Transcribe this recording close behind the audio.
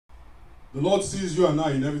The Lord sees you and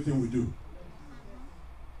I in everything we do.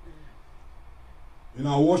 In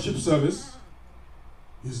our worship service,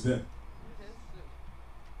 He's there.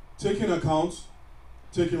 Taking account,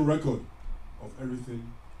 taking record of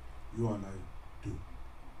everything you and I do.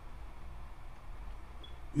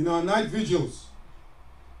 In our night vigils,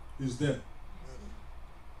 He's there.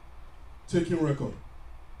 Taking record,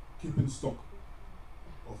 keeping stock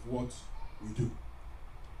of what we do.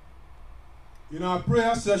 In our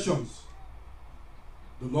prayer sessions,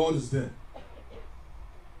 the Lord is there.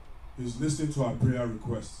 He's listening to our prayer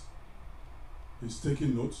requests. He's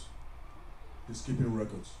taking notes. He's keeping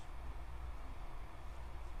records.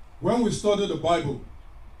 When we study the Bible,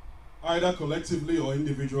 either collectively or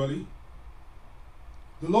individually,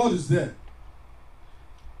 the Lord is there.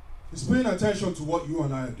 He's paying attention to what you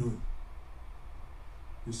and I are doing.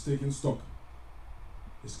 He's taking stock.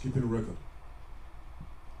 He's keeping record.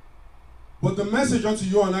 But the message unto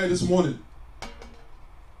you and I this morning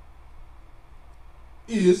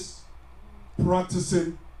is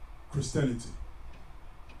practicing Christianity.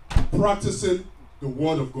 Practicing the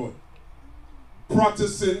Word of God.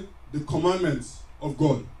 Practicing the commandments of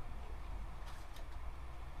God.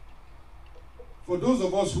 For those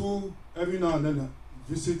of us who every now and then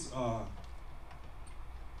visit our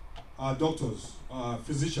doctors, our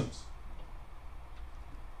physicians,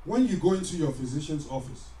 when you go into your physician's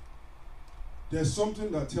office, there's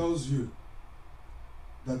something that tells you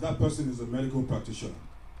that that person is a medical practitioner.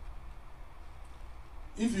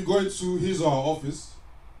 If you go into his or her office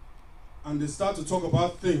and they start to talk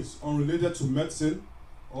about things unrelated to medicine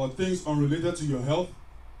or things unrelated to your health,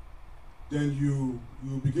 then you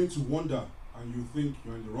begin to wonder and you think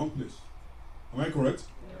you're in the wrong place. Am I correct?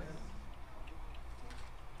 Yes.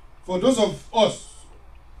 For those of us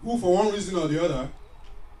who, for one reason or the other,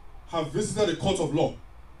 have visited a court of law,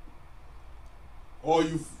 or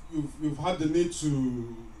you've had the need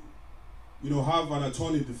to, have an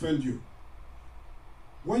attorney defend you.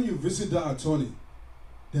 When you visit that attorney,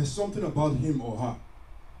 there's something about him or her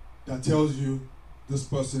that tells you this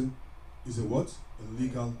person is a what? A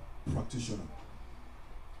legal practitioner.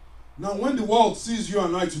 Now, when the world sees you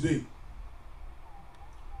and I today,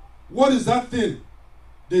 what is that thing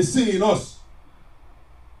they see in us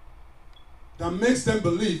that makes them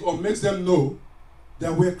believe or makes them know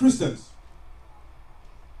that we're Christians?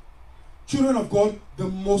 Children of God, the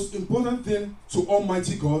most important thing to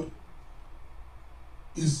Almighty God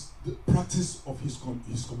is the practice of His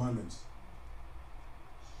commandments.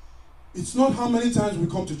 It's not how many times we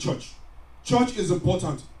come to church. Church is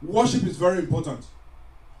important. Worship is very important.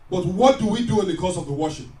 But what do we do in the course of the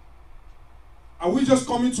worship? Are we just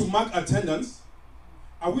coming to mark attendance?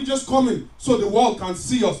 Are we just coming so the world can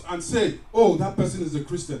see us and say, oh, that person is a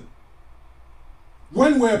Christian?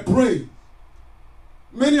 When we're praying,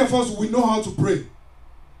 many of us, we know how to pray.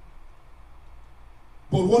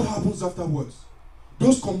 But what happens afterwards?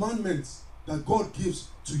 Those commandments that God gives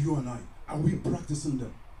to you and I, are we practicing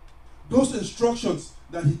them? Those instructions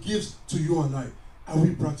that He gives to you and I, are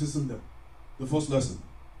we practicing them? The first lesson.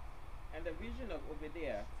 And the vision of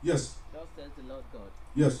Obadiah. Yes. Thus says the Lord God.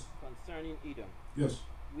 Yes. Concerning Edom. Yes.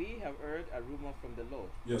 We have heard a rumor from the Lord.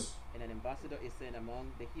 Yes. And an ambassador is sent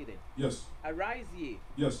among the heathen. Yes. Arise ye.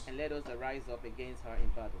 Yes. And let us arise up against her in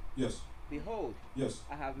battle. Yes. Behold. Yes.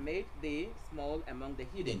 I have made thee small among the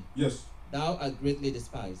heathen. Yes. Thou art greatly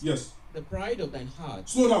despised. Yes. The pride of thine heart.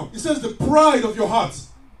 Slow down. It says the pride of your heart.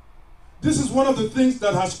 This is one of the things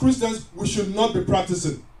that as Christians we should not be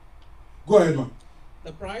practicing. Go ahead, man.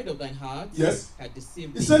 The pride of thine heart. Yes. Had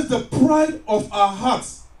deceived thee. It says the pride of our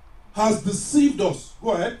hearts has deceived us.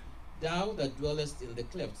 Go ahead. Thou that dwellest in the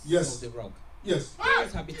clefts yes. of the rock. Yes.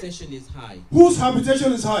 Whose habitation is high. Whose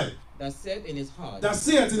habitation is high? That said in his heart. That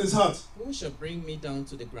saith in his heart. Who shall bring me down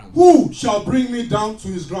to the ground? Who shall bring me down to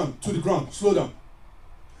his ground? To the ground. Slow down.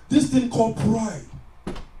 This thing called pride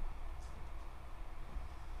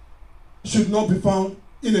should not be found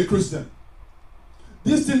in a Christian.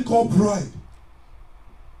 This thing called pride,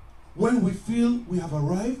 when we feel we have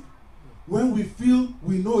arrived, when we feel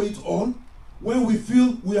we know it all, when we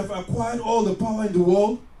feel we have acquired all the power in the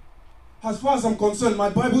world, as far as I'm concerned, my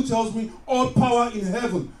Bible tells me all power in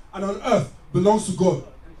heaven and on earth belongs to God.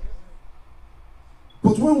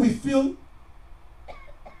 But when we feel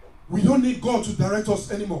we don't need God to direct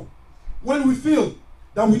us anymore, when we feel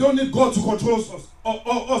that we don't need God to control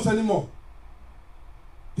us anymore,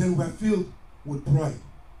 then we are filled with pride.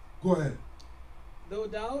 Go ahead. Though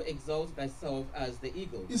thou exalt thyself as the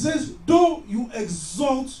eagle. It says, though you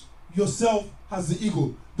exalt yourself as the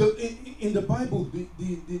eagle. In the Bible,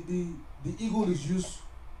 the eagle is used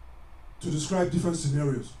to describe different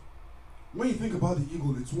scenarios. When you think about the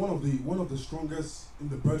eagle, it's one of the strongest in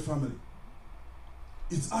the bird family.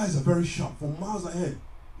 Its eyes are very sharp. From miles ahead,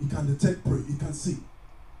 it can detect prey. It can see.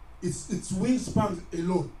 Its wingspan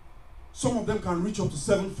alone, some of them can reach up to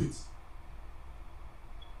 7 feet.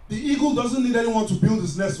 The eagle doesn't need anyone to build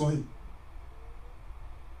his nest for him.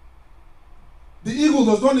 The eagle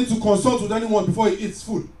does not need to consult with anyone before he eats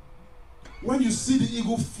food. When you see the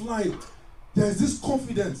eagle flying, there is this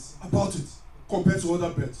confidence about it compared to other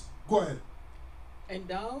birds. Go ahead. And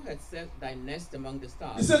thou hast set thy nest among the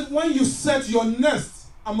stars. It says, when you set your nest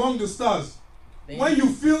among the stars, Then when you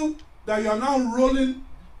feel that you are now rolling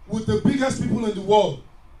with the biggest people in the world,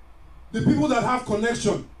 the people that have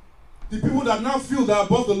connection, the people that now feel they are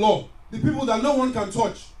above the law, the people that no one can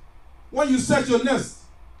touch, when you set your nest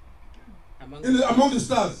among the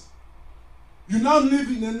stars, you now live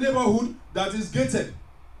in a neighborhood that is gated.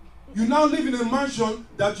 You now live in a mansion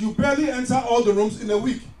that you barely enter all the rooms in a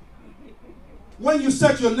week. When you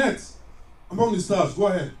set your net among the stars, go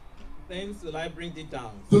ahead. thence will I bring thee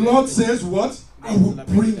down. The Lord says what? I will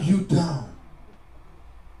bring you down.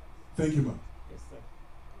 Thank you, ma'am. Yes, sir.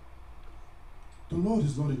 The Lord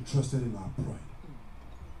is not interested in our pride.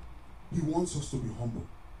 He wants us to be humble.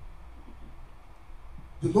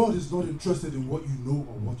 The Lord is not interested in what you know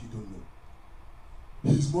or what you don't know.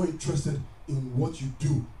 He is more interested in what you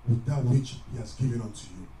do with that which He has given unto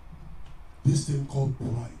you. This thing called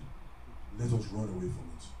pride, let us run away from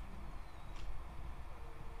it.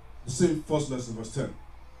 The same first lesson, verse 10.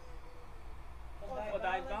 For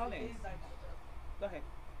thy violence. Go ahead.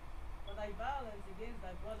 For thy violence against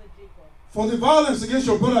thy brother Jacob, For the violence against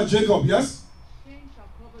your brother Jacob, yes? shame shall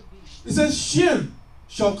cover thee, It says, shame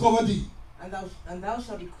shall cover thee, and thou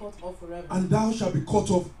shalt be cut off forever. and thou shalt be cut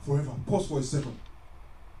off forever. Pause for a second.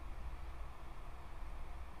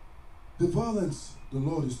 The violence the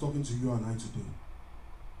Lord is talking to you and I today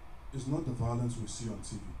is not the violence we see on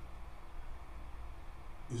TV.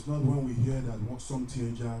 It's not when we hear that some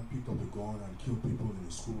teenager picked up a gun and killed people in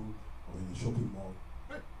a school or in a shopping mall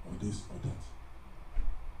or this or that.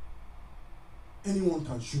 Anyone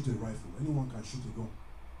can shoot a rifle. Anyone can shoot a gun.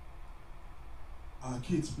 Our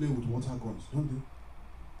kids play with water guns, don't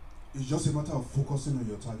they? It's just a matter of focusing on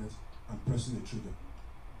your target and pressing the trigger.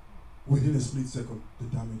 Within a split second, the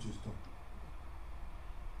damage is done.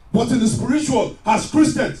 But in the spiritual, as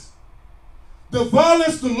Christians, the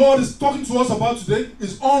violence the Lord is talking to us about today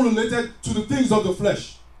is unrelated to the things of the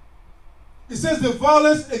flesh. It says the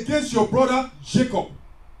violence against your brother Jacob.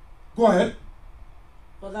 Go ahead.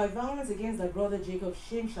 For thy violence against thy brother Jacob,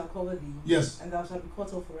 shame shall cover thee, Yes. and thou shalt be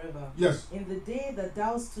cut off forever. Yes. In the day that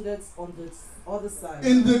thou stoodest on the other side,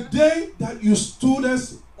 In the day that you stood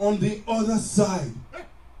us on the other side,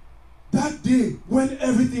 that day when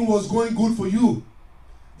everything was going good for you,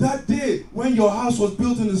 that day when your house was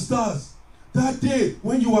built in the stars, that day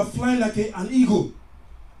when you were flying like an eagle,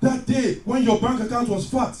 that day when your bank account was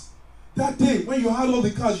fat, that day when you had all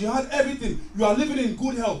the cars, you had everything, you are living in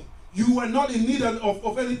good health, you were not in need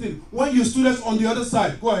of anything, when you stood us on the other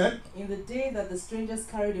side. Go ahead. in the day that the strangers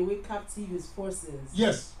carried away captive his forces,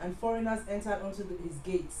 Yes. and foreigners entered unto his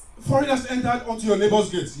gates, Foreigners entered onto your neighbor's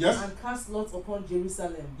gates. Yes. and cast lots upon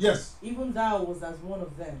Jerusalem. Yes. Even thou was as one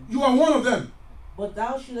of them. You are one of them. But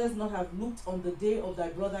thou shouldest not have looked on the day of thy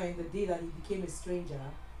brother in the day that he became a stranger.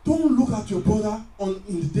 Don't look at your brother in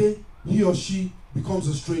the day he or she becomes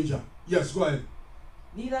a stranger. Yes, go ahead.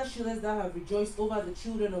 Neither shouldest thou have rejoiced over the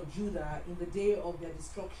children of Judah in the day of their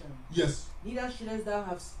destruction. Yes. Neither shouldest thou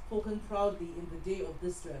have spoken proudly in the day of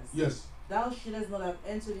distress. Yes. Thou shouldest not have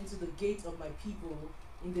entered into the gate of my people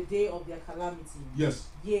in the day of their calamity. Yes.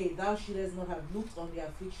 Yea, thou shouldest not have looked on their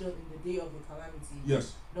affliction in the day of their calamity.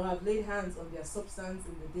 Yes. Nor have laid hands on their substance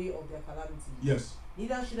in the day of their calamity. Yes.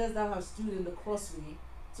 Neither shouldest thou have stood in the crossway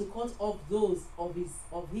to cut off those of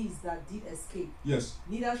his that did escape. Yes.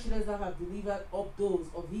 Neither shouldest thou have delivered up those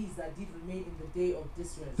of his that did remain in the day of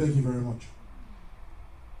distress. Thank you very much.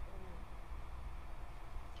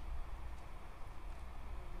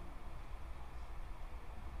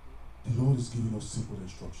 The Lord is giving us simple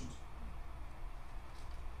instructions.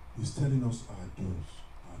 He's telling us our do's,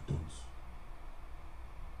 our don'ts.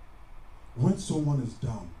 When someone is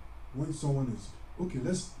down, when someone is okay,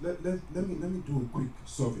 let me do a quick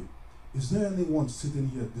survey. Is there anyone sitting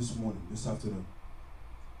here this morning, this afternoon,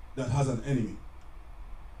 that has an enemy?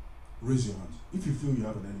 Raise your hands. If you feel you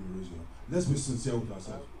have an enemy, raise your hand. Let's be sincere with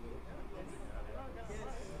ourselves.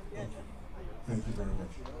 Okay. Thank you very much.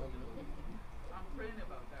 I'm praying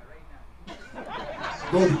about that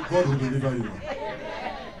right now. God will deliver you.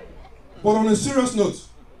 But on a serious note,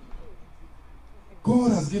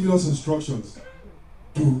 God has given us instructions.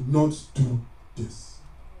 Do not do this.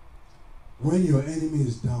 When your enemy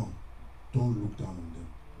is down, don't look down on them.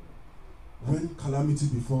 When calamity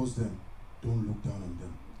befalls them, don't look down on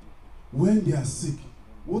them. When they are sick,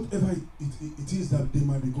 whatever it is that they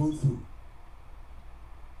might be going through,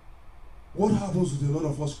 what happens with a lot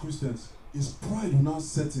of us Christians is pride will now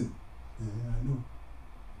set in. Yeah,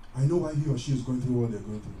 I know why he or she is going through what they're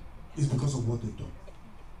going through. It's because of what they've done.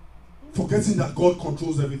 Forgetting that God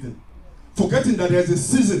controls everything. Forgetting that there's a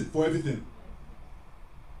season for everything.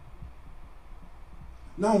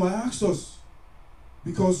 Now I asked us,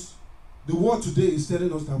 because the world today is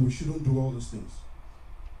telling us that we shouldn't do all those things.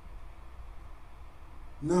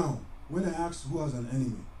 Now, when I asked who has an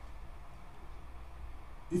enemy,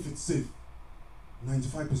 if it's safe,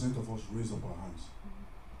 95% of us raise up our hands.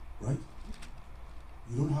 Right?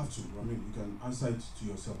 You don't have to. I mean, you can answer it to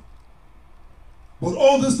yourself. But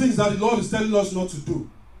all these things that the Lord is telling us not to do,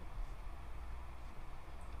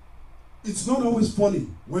 it's not always funny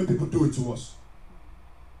when people do it to us.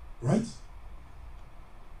 Right?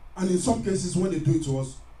 And in some cases, when they do it to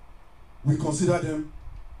us, we consider them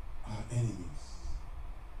our enemies.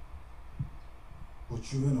 But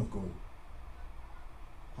children of God,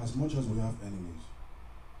 as much as we have enemies,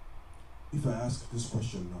 if I ask this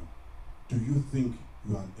question now, do you think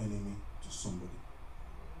you are an enemy to somebody?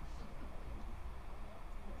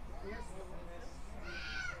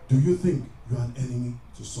 Do you think you are an enemy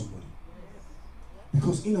to somebody?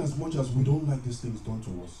 Because in as much as we don't like these things done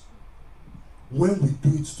to us, when we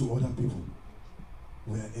do it to other people,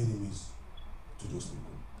 we are enemies to those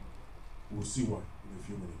people. We'll see why in a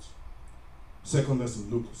few minutes. Second lesson,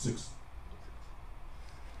 Luke 6.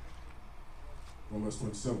 From verse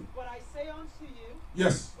 27. But I say unto you,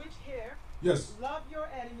 yes, which hear, yes, love your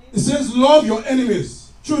enemies. It says, love your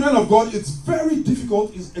enemies. Children of God, it's very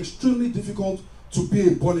difficult, it's extremely difficult to be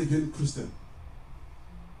a born-again Christian.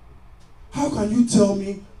 How can you tell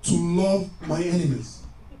me to love my enemies?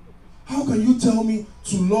 How can you tell me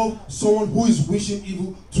to love someone who is wishing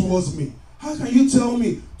evil towards me? How can you tell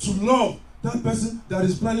me to love that person that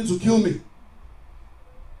is planning to kill me?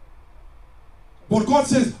 But God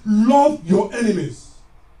says, love your enemies.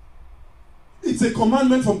 It's a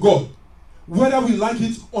commandment from God. Whether we like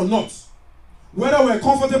it or not. Whether we're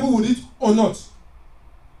comfortable with it or not.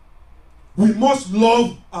 We must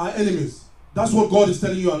love our enemies. That's what God is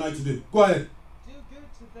telling you and I today. Go ahead. Do good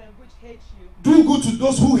to them which hate you. Do good to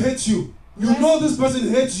those who hate you. You know this person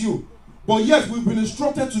hates you. But yet we've been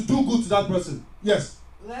instructed to do good to that person. Yes.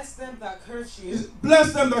 Bless them that curse you.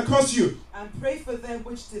 Bless them that curse you. And pray for them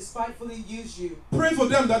which despitefully use you. Pray for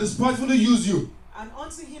them that despitefully use you. And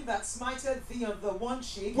unto him that smiteth thee on the one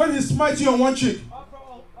cheek, when he smites you on one cheek,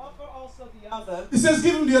 offer also the other. He says,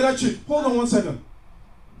 give him the other cheek. Hold on 1 second.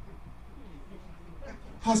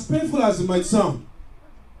 As painful as it might sound,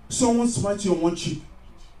 someone smites you on one cheek,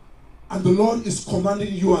 and the Lord is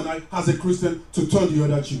commanding you and I, as a Christian, to turn the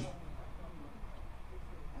other cheek.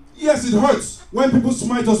 Yes, it hurts when people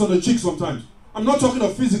smite us on the cheek sometimes. I'm not talking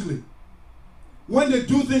of physically. When they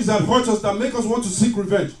do things that hurt us, that make us want to seek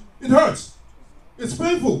revenge, it hurts. It's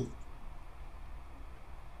painful.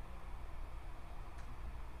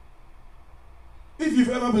 If you've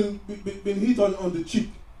ever been hit on the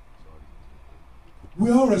cheek,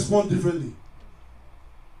 we all respond differently.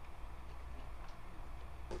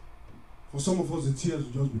 For some of us, the tears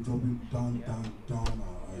will just be dropping down our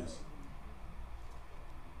eyes.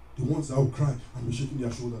 The ones that will cry and be shaking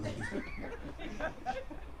their shoulder like this.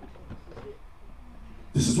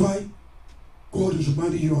 This is why God is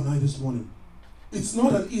reminding you and I this morning. It's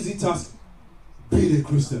not an easy task being a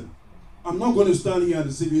Christian. I'm not going to stand here and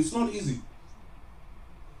deceive you. It's not easy.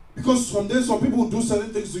 Because some days some people do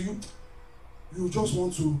certain things to you, you just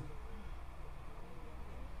want to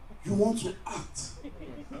act.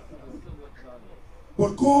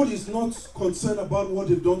 But God is not concerned about what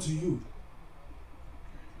they've done to you.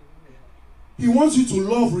 He wants you to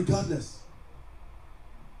love regardless.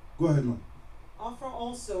 Go ahead, man. Offer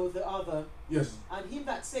also the other. Yes. And him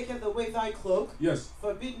that taketh away thy cloak, yes,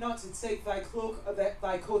 forbid not to take thy cloak,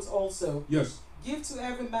 thy coat also. Yes. Give to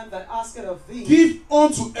every man that asketh of thee. Give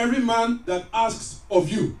unto every man that asks of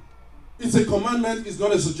you. It's a commandment, it's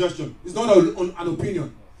not a suggestion. It's not an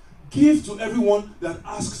opinion. Give to everyone that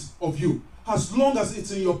asks of you. As long as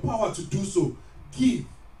it's in your power to do so, give.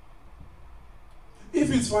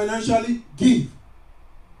 If it's financially, give.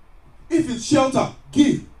 If it's shelter,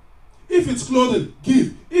 give. If it's clothing,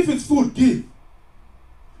 give. If it's food, give.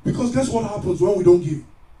 Because guess what happens when we don't give?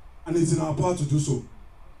 And it's in our power to do so.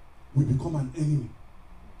 We become an enemy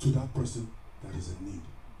to that person that is in need.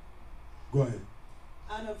 Go ahead.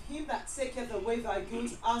 And of him that taketh away thy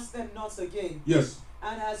goods, ask them not again. Yes.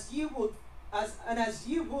 And as ye would as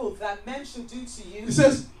you will that men should do to you, He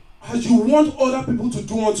says, as you want other people to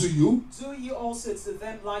do unto you, do you also to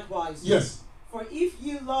them likewise. yes. For if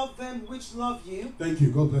you love them which love you, Thank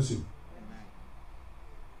you. God bless you.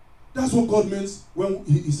 That's what God means when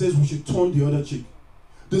he says we should turn the other cheek.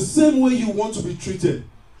 The same way you want to be treated,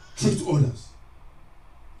 treat others.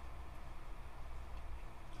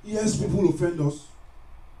 Yes, people offend us.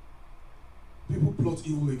 People plot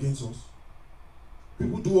evil against us.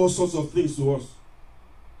 People do all sorts of things to us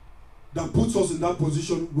that puts us in that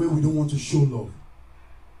position where we don't want to show love.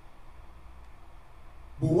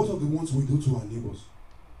 But what are the ones we do to our neighbors?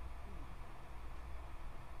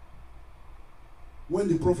 When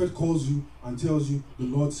the prophet calls you and tells you, the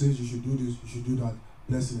Lord says you should do this, you should do that,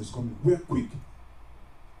 blessing is coming, we are quick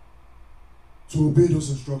to obey those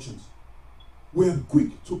instructions. We are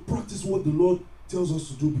quick to practice what the Lord tells us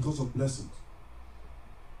to do because of blessings.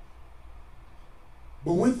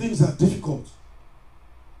 But when things are difficult,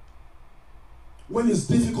 when it's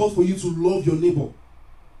difficult for you to love your neighbor,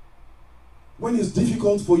 when it's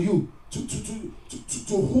difficult for you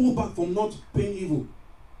to hold back from not paying evil,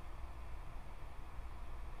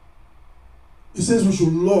 he says we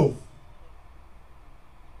should love.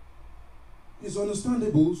 It's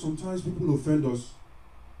understandable, sometimes people offend us,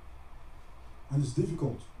 and it's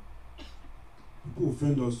difficult. People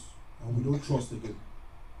offend us, and we don't trust again.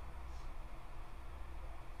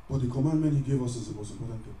 But the commandment he gave us is the most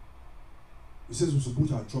important thing. He says we should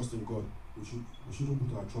put our trust in God. We shouldn't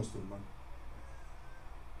put our trust in man.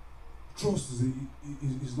 Trust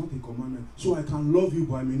is not a commandment. So I can love you,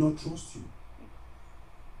 but I may not trust you.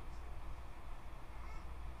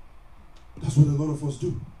 That's what a lot of us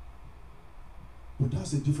do. But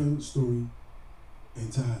that's a different story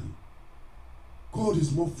entirely. God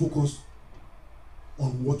is more focused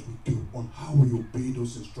on what we do, on how we obey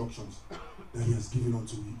those instructions that he has given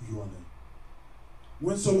unto you and I.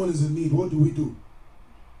 When someone is in need, what do?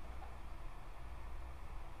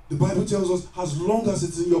 The Bible tells us, as long as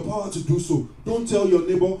it's in your power to do so, don't tell your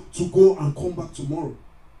neighbor to go and come back tomorrow.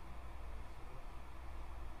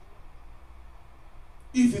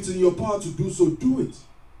 If it's in your power to do so, do it.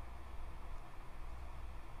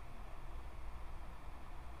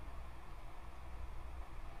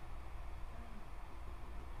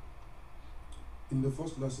 In the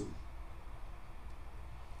first lesson,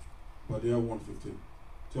 Isaiah 1:15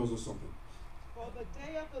 tells us something. For the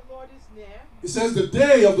day of the Lord is near. It says the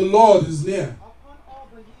day of the Lord is near. Upon all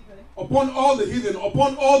the heathen. Upon all the heathen,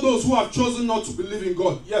 upon all those who have chosen not to believe in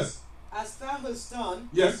God. Yes. As thou hast done,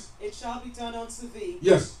 yes, it shall be done unto thee.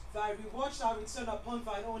 Yes. Thy reward shall return upon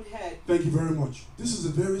thine own head. Thank you very much. This is a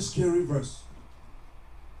very scary verse.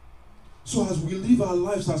 So as we live our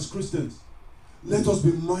lives as Christians, let us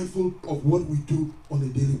be mindful of what we do on a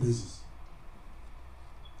daily basis.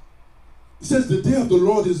 It says the day of the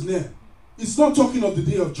Lord is near. It's not talking of the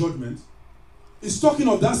day of judgment. It's talking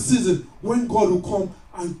of that season when God will come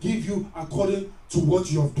and give you according to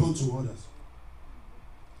what you have done to others.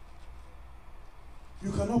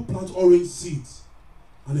 You cannot plant orange seeds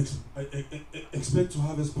and expect to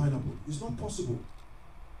harvest pineapple. It's not possible.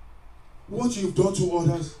 What you've done to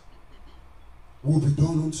others will be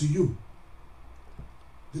done unto you.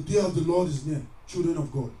 The day of the Lord is near, children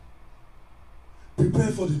of God.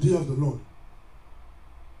 Prepare for the day of the Lord.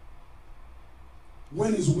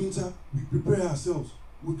 When it's winter, we prepare ourselves.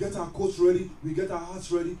 We get our coats ready, we get our hats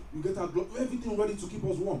ready, we get our everything ready to keep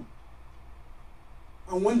us warm.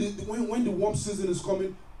 And when the warm season is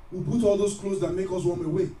coming, we put all those clothes that make us warm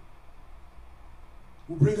away.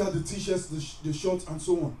 We bring out the t-shirts, the shorts, and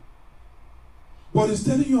so on. But it's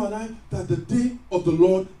telling you and I that the day of the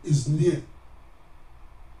Lord is near.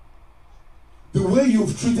 The way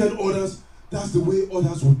you've treated others, that's the way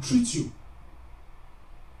others will treat you.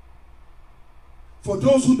 For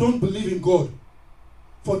those who don't believe in God,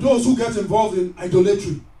 for those who get involved in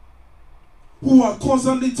idolatry, who are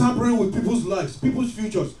constantly tampering with people's lives, people's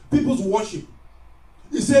futures, people's worship,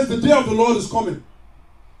 it says the day of the Lord is coming.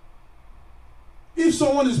 If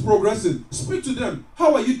someone is progressing, speak to them.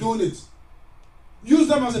 How are you doing it? Use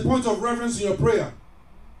them as a point of reference in your prayer.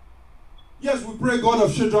 Yes, we pray God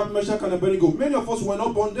of Shadrach, Meshach, and Abednego. Many of us were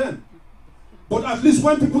not born then. But at least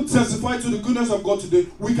when people testify to the goodness of God today,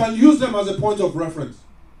 we can use them as a point of reference.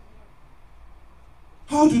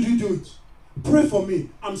 How did you do it? Pray for me.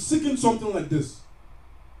 I'm seeking something like this.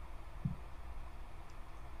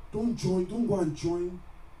 Don't go and join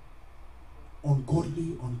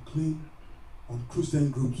ungodly, unclean, unchristian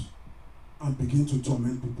groups and begin to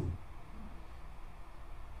torment people.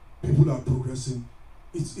 People are progressing.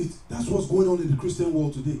 That's what's going on in the Christian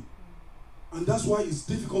world today. And that's why it's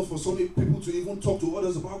difficult for some people to even talk to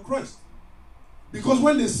others about Christ. Because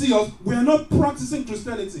when they see us, we are not practicing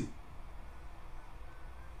Christianity.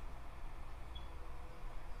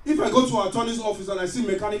 If I go to an attorney's office and I see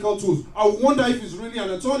mechanical tools, I wonder if he's really an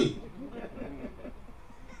attorney.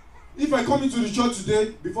 If I come into the church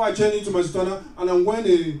today, before I change into my sutana, and I'm wearing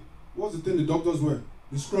a, what's the thing the doctors wear?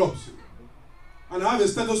 The scrubs. And I have a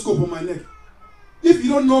stethoscope on my neck. If you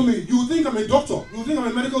don't know me, you think I'm a doctor. You think I'm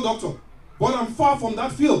a medical doctor. But I'm far from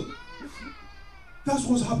that field. That's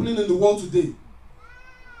what's happening in the world today.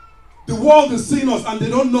 The world is seeing us and they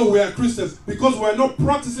don't know we are Christians because we are not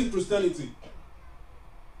practicing Christianity.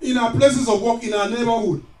 In our places of work, in our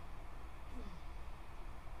neighborhood.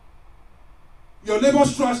 Your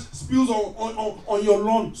neighbor's trash spills on your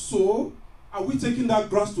lawn. So, are we taking that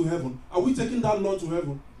grass to heaven? Are we taking that lawn to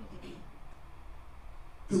heaven?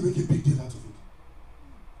 You make a big deal out of it.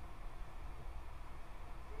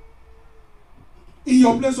 In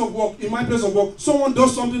your place of work, in my place of work, someone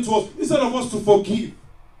does something to us. Instead of us to forgive,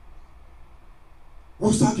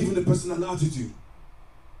 we'll start giving the person an attitude.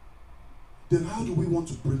 Then how do we want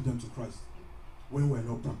to bring them to Christ when we're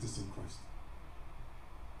not practicing Christ?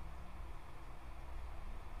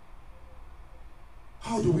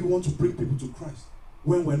 How do we want to bring people to Christ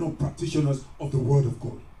when we're not practitioners of the Word of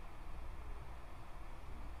God?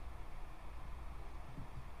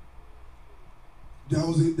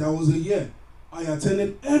 There was a year I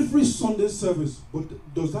attended every Sunday service, but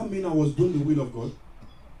does that mean I was doing the will of God?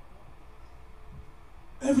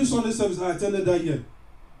 Every Sunday service I attended that year.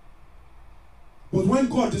 But when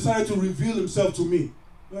God decided to reveal himself to me,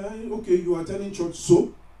 okay, you are attending church,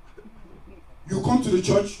 so you come to the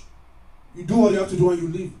church, you do what you have to do and you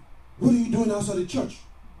leave. What are you doing outside the church?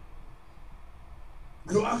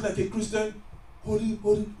 You act like a Christian, holy,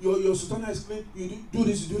 your sultana is clean, you do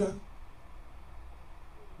this, you do that.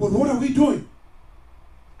 But what are we doing?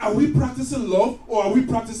 Are we practicing love or are we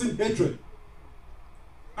practicing hatred?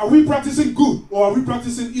 Are we practicing good or are we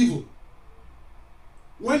practicing evil?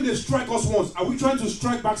 When they strike us once, are we trying to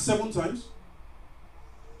strike back 7 times?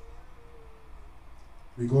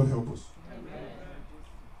 May God help us. Amen.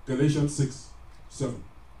 Galatians 6:7.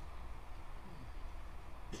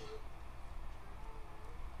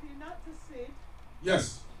 Be not deceived.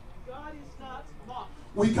 Yes. God is not mocked.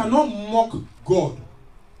 We cannot mock God.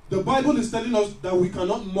 The Bible is telling us that we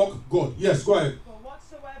cannot mock God. Yes, go ahead. For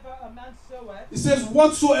whatsoever a man soweth, It says,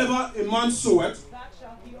 whatsoever a man soweth. that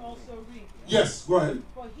shall he also reap. Yes, go ahead.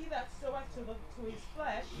 For he that soweth to his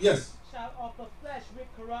flesh, Yes. shall of the flesh reap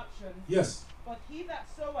corruption. Yes. But he that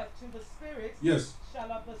soweth to the Spirit, Yes.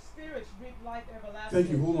 shall of the Spirit reap life everlasting.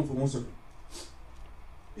 Thank you. Hold on for 1 second.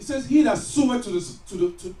 It says, he that soweth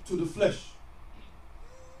to the flesh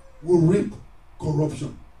will reap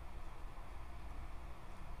corruption.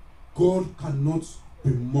 God cannot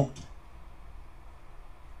be mocked.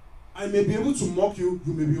 I may be able to mock you,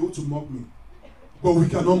 you may be able to mock me. But we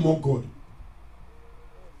cannot mock God.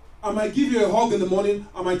 I might give you a hug in the morning,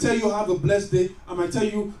 I might tell you have a blessed day, I might tell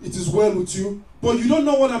you it is well with you, but you don't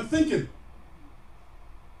know what I'm thinking.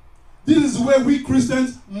 This is the way we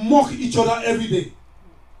Christians mock each other every day.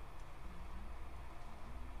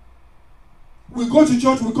 We go to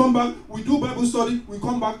church, we come back, we do Bible study, we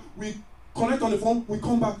come back, we connect on the phone, we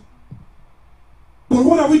come back. But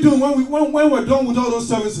what are we doing when we're done with all those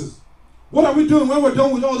services? What are we doing when we're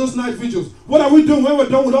done with all those night vigils? What are we doing when we're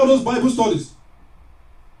done with all those Bible studies?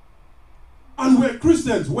 And we're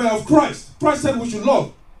Christians, we're of Christ. Christ said we should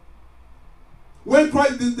love. When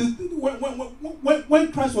Christ was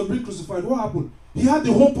being crucified, what happened? He had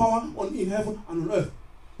the whole power in heaven and on earth.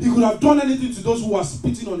 He could have done anything to those who were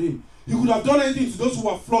spitting on him. He could have done anything to those who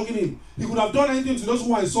were flogging him. He could have done anything to those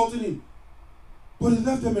who were insulting him. But he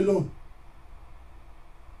left them alone.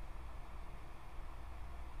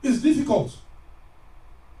 It's difficult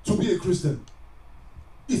to be a Christian.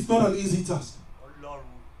 It's not an easy task.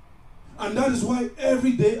 And that is why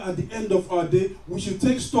every day at the end of our day, we should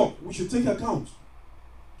take stock, we should take account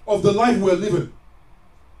of the life we're living.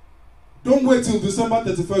 Don't wait till December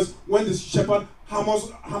 31st when the shepherd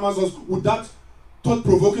hammers us with that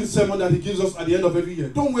thought-provoking sermon that he gives us at the end of every year.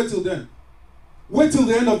 Don't wait till then. Wait till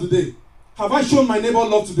the end of the day. Have I shown my neighbor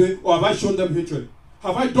love today or have I shown them hatred?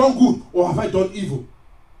 Have I done good or have I done evil?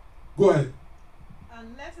 Go ahead.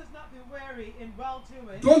 And let us not be weary in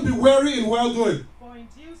well-doing. Don't be weary in well-doing.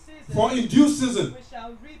 For in due season, we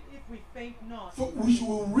shall reap if we faint not. For we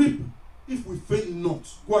will reap if we faint not.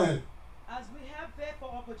 Go ahead. As we have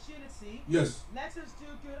therefore opportunity, yes, let us do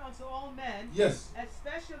good unto all men, yes,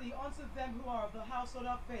 especially unto them who are of the household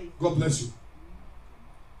of faith. God bless you.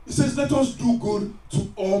 It says, let us do good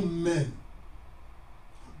to all men.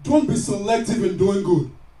 Don't be selective in doing good.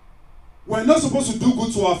 We're not supposed to do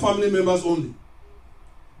good to our family members only.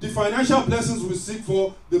 The financial blessings we seek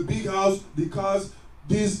for, the big house, the cars,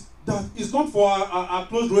 this, that, is not for our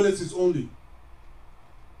close relatives only.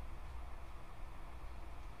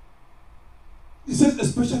 He says,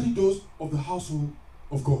 especially those of the household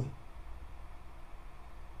of God.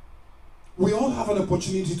 We all have an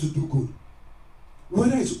opportunity to do good.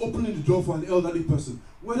 Whether it's opening the door for an elderly person,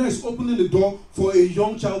 whether it's opening the door for a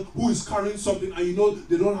young child who is carrying something and you know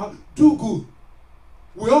they don't have, do good.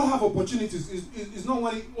 We all have opportunities. It's not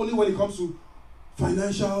only when it comes to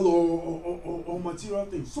financial or material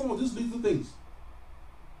things. Some of these little things.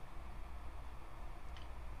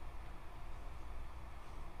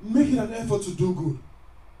 Make it an effort to do good.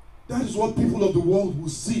 That is what people of the world will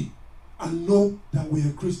see and know that we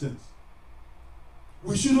are Christians.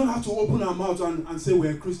 We shouldn't have to open our mouth and say we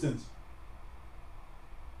are Christians.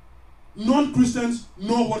 Non-Christians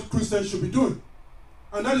know what Christians should be doing.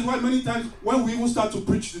 And that is why many times when we even start to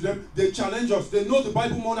preach to them, they challenge us. They know the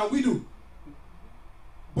Bible more than we do.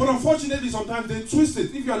 But unfortunately, sometimes they twist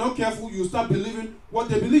it. If you are not careful, you start believing what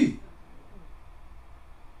they believe.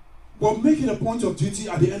 But make it a point of duty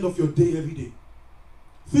at the end of your day every day.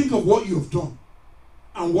 Think of what you have done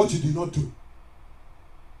and what you did not do.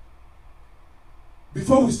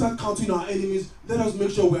 Before we start counting our enemies, let us make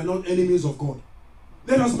sure we are not enemies of God.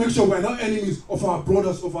 Let us make sure we are not enemies of our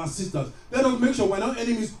brothers, of our sisters. Let us make sure we are not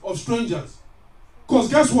enemies of strangers. Because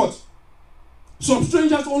guess what? Some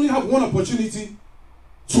strangers only have one opportunity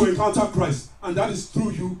to encounter Christ, and that is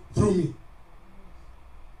through you, through me.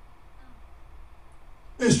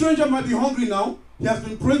 A stranger might be hungry now. He has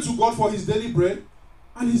been praying to God for his daily bread,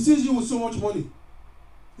 and he sees you with so much money.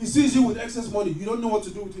 He sees you with excess money. You don't know what to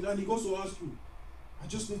do with it, and he goes to ask you, I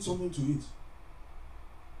just need something to eat.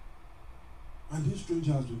 And this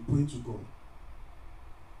stranger has been praying to God,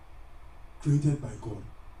 created by God,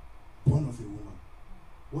 born of a woman.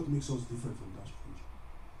 What makes us different from that stranger?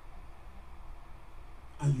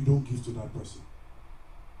 And you don't give to that person.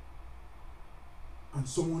 And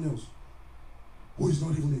someone else who is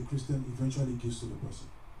not even a Christian eventually gives to the person.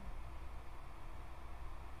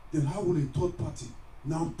 Then how will a third party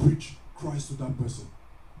now preach Christ to that person?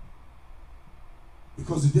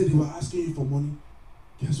 Because the day they were asking you for money,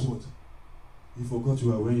 guess what? You forgot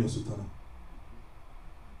you were wearing your sutana.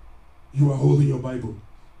 You were holding your Bible.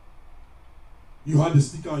 You had the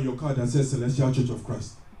sticker on your car that says Celestial Church of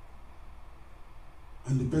Christ.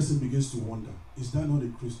 And the person begins to wonder, is that not a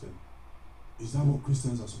Christian? Is that what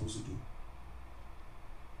Christians are supposed to do?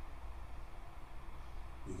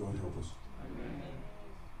 May God help us. Amen.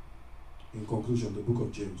 In conclusion, the book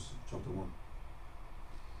of James, chapter 1.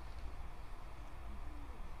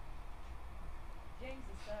 James,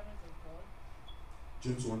 the servant of God.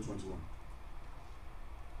 James 1:21.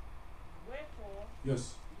 Wherefore,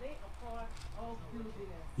 Yes. lay apart all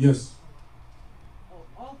filthiness, Yes. or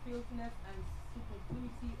all filthiness and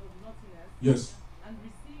superfluity of naughtiness, Yes. and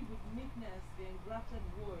receive with meekness the engrafted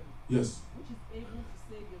word, Yes. which is able to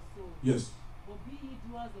save your soul. Yes. But be ye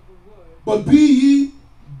doers of the word, But be ye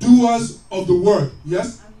doers of the word.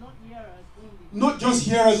 Yes. and not hearers only, Not just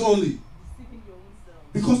hearers only. deceiving your own selves.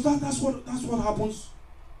 Because that's what happens.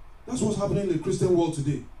 That's what's happening in the Christian world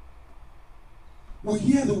today. We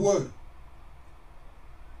hear the word.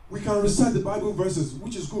 We can recite the Bible verses,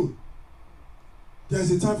 which is good.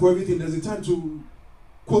 There's a time for everything. There's a time to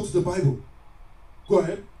quote the Bible. Go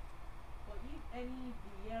ahead. For if any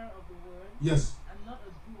be hearer of the word, Yes. and not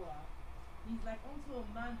a doer, he is like unto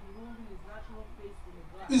a man beholding his natural face in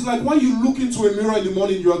a glass. It's like when you look into a mirror in the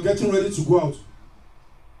morning, you are getting ready to go out.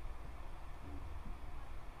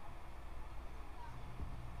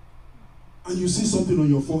 And you see something on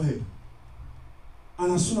your forehead.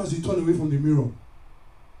 And as soon as you turn away from the mirror,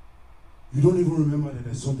 you don't even remember that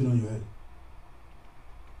there's something on your head.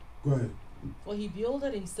 Go ahead. For he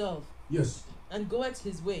beholdeth himself, Yes. and goeth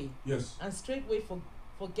his way, Yes. and straightway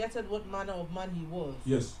forgetteth what manner of man he was.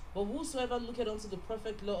 Yes. But whosoever looketh unto the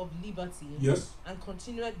perfect law of liberty, Yes. and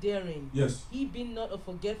continueth therein, Yes. he being not a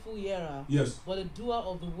forgetful hearer, Yes. but a doer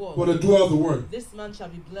of the word, For the doer of the word. this man shall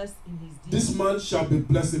be blessed in his deed. This man shall be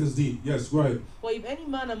blessed in his deed. Yes, go ahead. For if any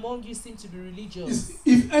man among you seem to be religious,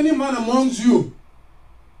 If any man amongst you,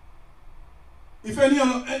 if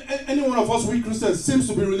any one of us, we Christians, seems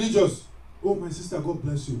to be religious, oh, my sister, God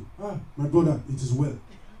bless you. Ah, my brother, it is well.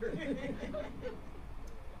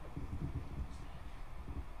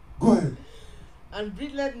 Go ahead. and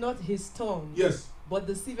bridleth not his tongue, Yes. but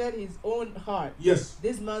deceiveth his own heart, Yes.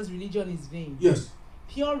 this man's religion is vain. Yes.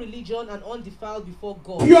 Pure religion and undefiled before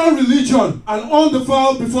God. Pure religion and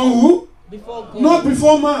undefiled before who? Before God. Not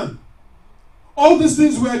before man. All these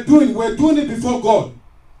things we're doing it before God.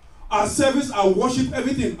 Our service, our worship,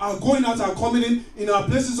 everything, our going out, our coming in our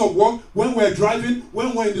places of work, when we're driving,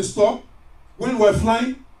 when we're in the store, when we're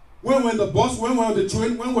flying, when we're in the bus, when we're on the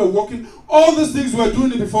train, when we're walking, all these things we're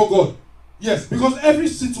doing it before God. Yes, because every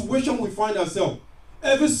situation we find ourselves,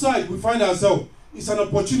 every side we find ourselves, it's an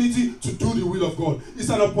opportunity to do the will of God. It's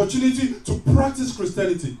an opportunity to practice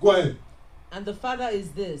Christianity. Go ahead. And the Father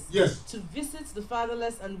is this. Yes. To visit the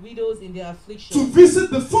fatherless and widows in their affliction. To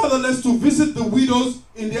visit the fatherless, to visit the widows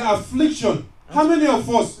in their affliction. How many of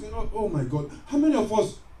us, oh my God, how many of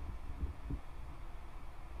us,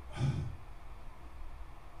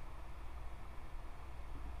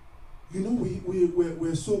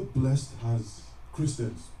 we're so blessed as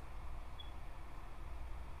Christians.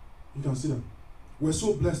 You can see them. We're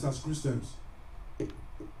so blessed as Christians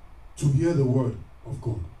to hear the word of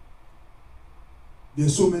God. There are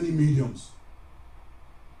so many mediums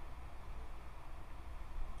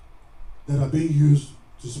that are being used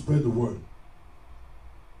to spread the word.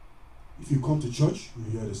 If you come to church,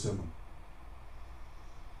 you hear the sermon.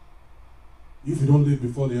 If you don't leave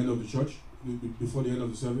before the end of the church, before the end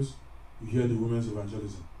of the service, you hear the women's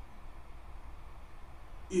evangelism.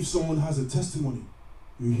 If someone has a testimony,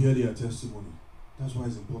 you hear their testimony. That's why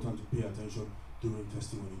it's important to pay attention during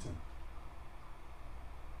testimony time.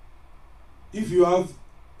 If you have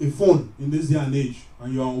a phone in this day and age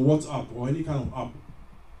and you're on WhatsApp or any kind of app,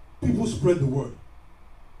 people spread the word.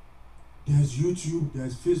 There's YouTube,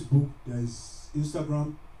 there's Facebook, there's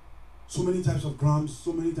Instagram, so many types of grams,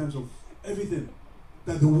 so many types of everything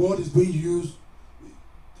that the word is being used,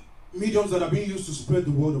 mediums that are being used to spread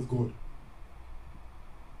the word of God.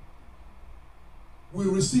 We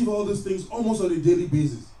receive all these things almost on a daily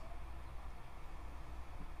basis.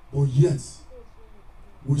 But yet,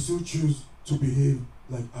 we still choose to behave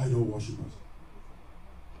like idol worshippers.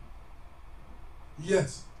 Yet,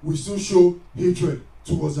 we still show hatred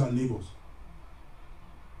towards our neighbors.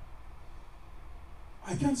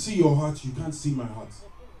 I can't see your heart, you can't see my heart.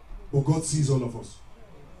 But God sees all of us.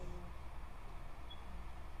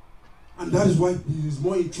 And that is why He is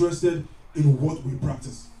more interested in what we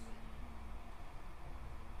practice.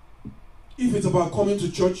 If it's about coming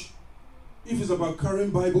to church, if it's about carrying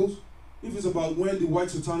Bibles, if it's about wearing the white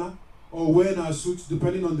sutana or wearing our suits,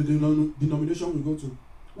 depending on the denomination we go to,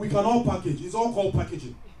 we can all package. It's all called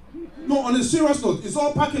packaging. No, on a serious note, it's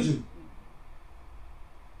all packaging.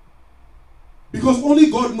 Because only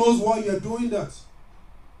God knows why you're doing that.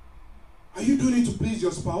 Are you doing it to please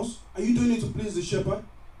your spouse? Are you doing it to please the shepherd?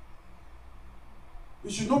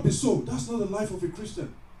 It should not be so. That's not the life of a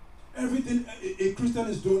Christian. Everything a Christian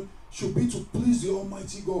is doing should be to please the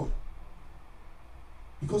Almighty God.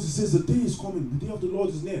 Because it says the day is coming, the day of the Lord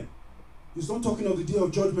is near. He's not talking of the day of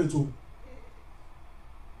judgment.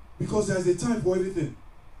 Because there's a time for everything.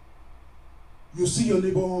 You see your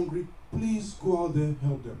neighbor hungry, please go out there,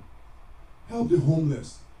 help them. Help the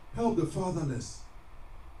homeless. Help the fatherless.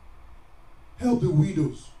 Help the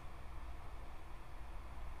widows.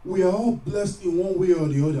 We are all blessed in one way or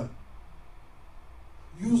the other.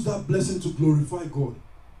 Use that blessing to glorify God.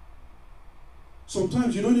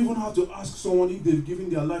 Sometimes you don't even have to ask someone if they've given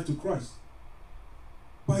their life to Christ.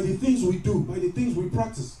 By the things we do, by the things we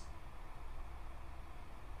practice.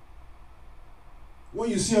 When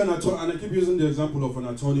you see an attorney, and I keep using the example of an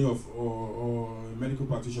attorney or a medical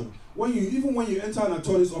practitioner, even when you enter an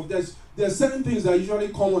attorney's office, there are certain things that are usually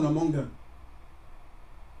common among them.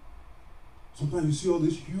 Sometimes you see all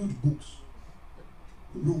these huge books.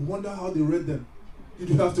 You wonder how they read them. Did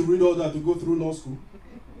you have to read all that to go through law school?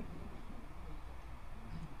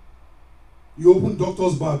 You open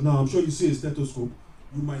doctor's bag now, I'm sure you see a stethoscope.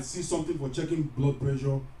 You might see something for checking blood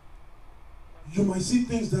pressure. You might see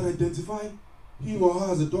things that identify him or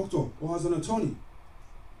her as a doctor or as an attorney.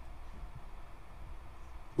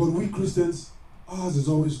 But we Christians, ours is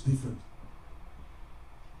always different.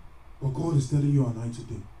 But God is telling you and I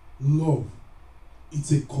today, love,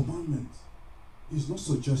 it's a commandment. It's not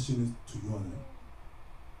suggestion to you and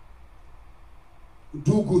I.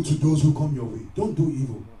 Do good to those who come your way. Don't do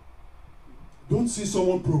evil. Don't see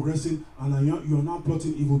someone progressing and you're now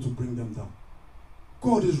plotting evil to bring them down.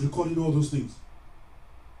 God is recording all those things.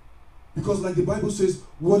 Because like the Bible says,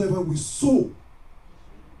 whatever we sow,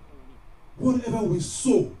 we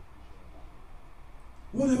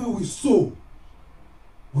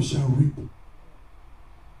shall reap.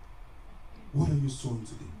 What are you sowing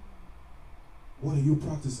today? What are you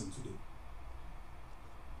practicing today?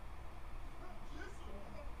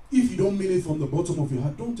 If you don't mean it from the bottom of your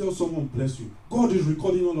heart, don't tell someone bless you. God is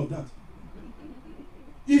recording all of that.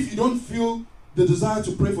 If you don't feel the desire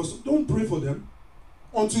to pray for someone, don't pray for them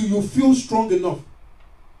until you feel strong enough.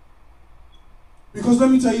 Because let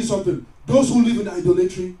me tell you something. Those who live in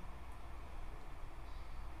idolatry,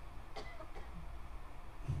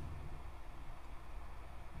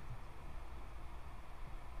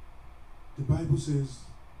 the Bible says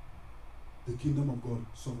the kingdom of God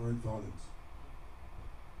suffereth violence,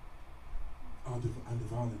 and the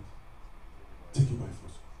violent take it by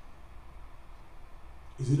force.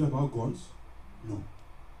 Is it about guns? No.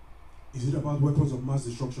 Is it about weapons of mass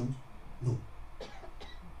destruction? No.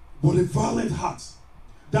 But a violent heart,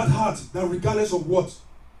 that regardless of what,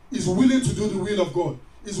 is willing to do the will of God,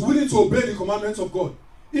 is willing to obey the commandments of God,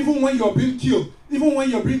 even when you're being killed, even when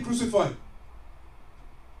you're being crucified.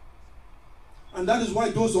 And that is why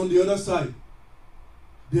those on the other side,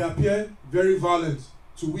 they appear very violent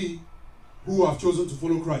to we who have chosen to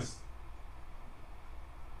follow Christ.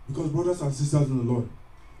 Because brothers and sisters in the Lord,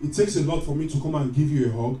 it takes a lot for me to come and give you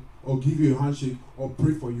a hug, or give you a handshake, or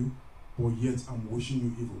pray for you, but yet I'm wishing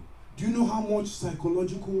you evil. Do you know how much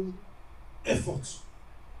psychological effort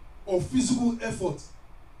or physical effort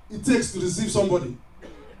it takes to deceive somebody?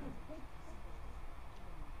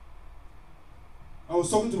 I was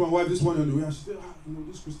talking to my wife this morning on the way, and she said,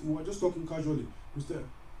 this Christian, we were just talking casually, Christian,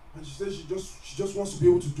 and she said she just wants to be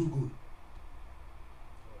able to do good.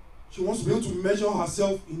 She wants to be able to measure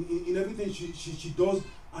herself in everything she does,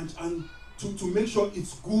 and to make sure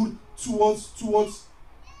it's good towards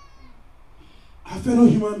her fellow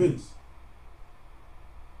human beings.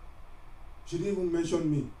 She didn't even mention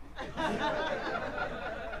me.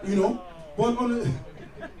 But on a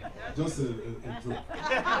just a joke.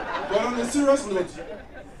 But on a serious note,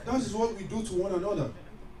 that is what we do to one another.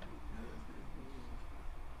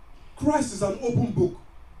 Christ is an open book.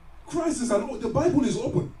 The Bible is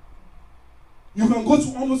open. You can go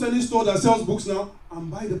to almost any store that sells books now and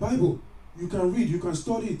buy the Bible. You can read, you can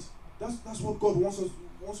study it. That's what God wants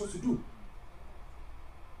us to do.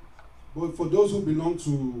 But for those who belong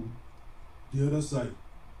to the other side,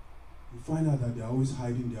 you find out that they're always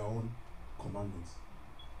hiding their own commandments.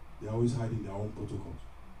 They're always hiding their own protocols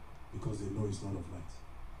because they know it's not of light.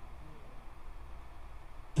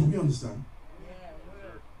 Do we understand?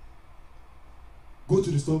 Go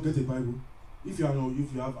to the store, get a Bible. If you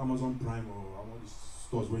have Amazon Prime or all these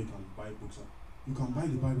stores where you can buy books, you can buy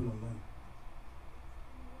the Bible online.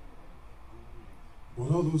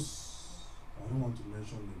 But all those, I don't want to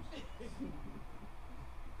mention names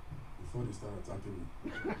before they start attacking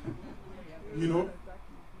me.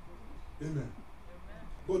 Amen.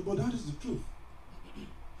 But that is the truth.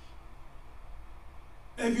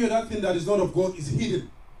 Every other thing that is not of God is hidden.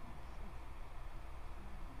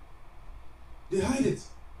 They hide it.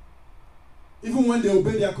 Even when they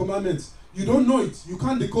obey their commandments, you don't know it. You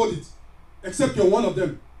can't decode it, except you're one of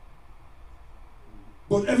them.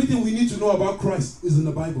 But everything we need to know about Christ is in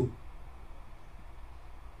the Bible.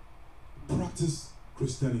 Practice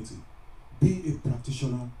Christianity. Be a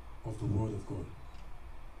practitioner of the Word of God.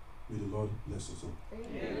 May the Lord bless us all.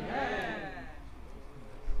 Amen.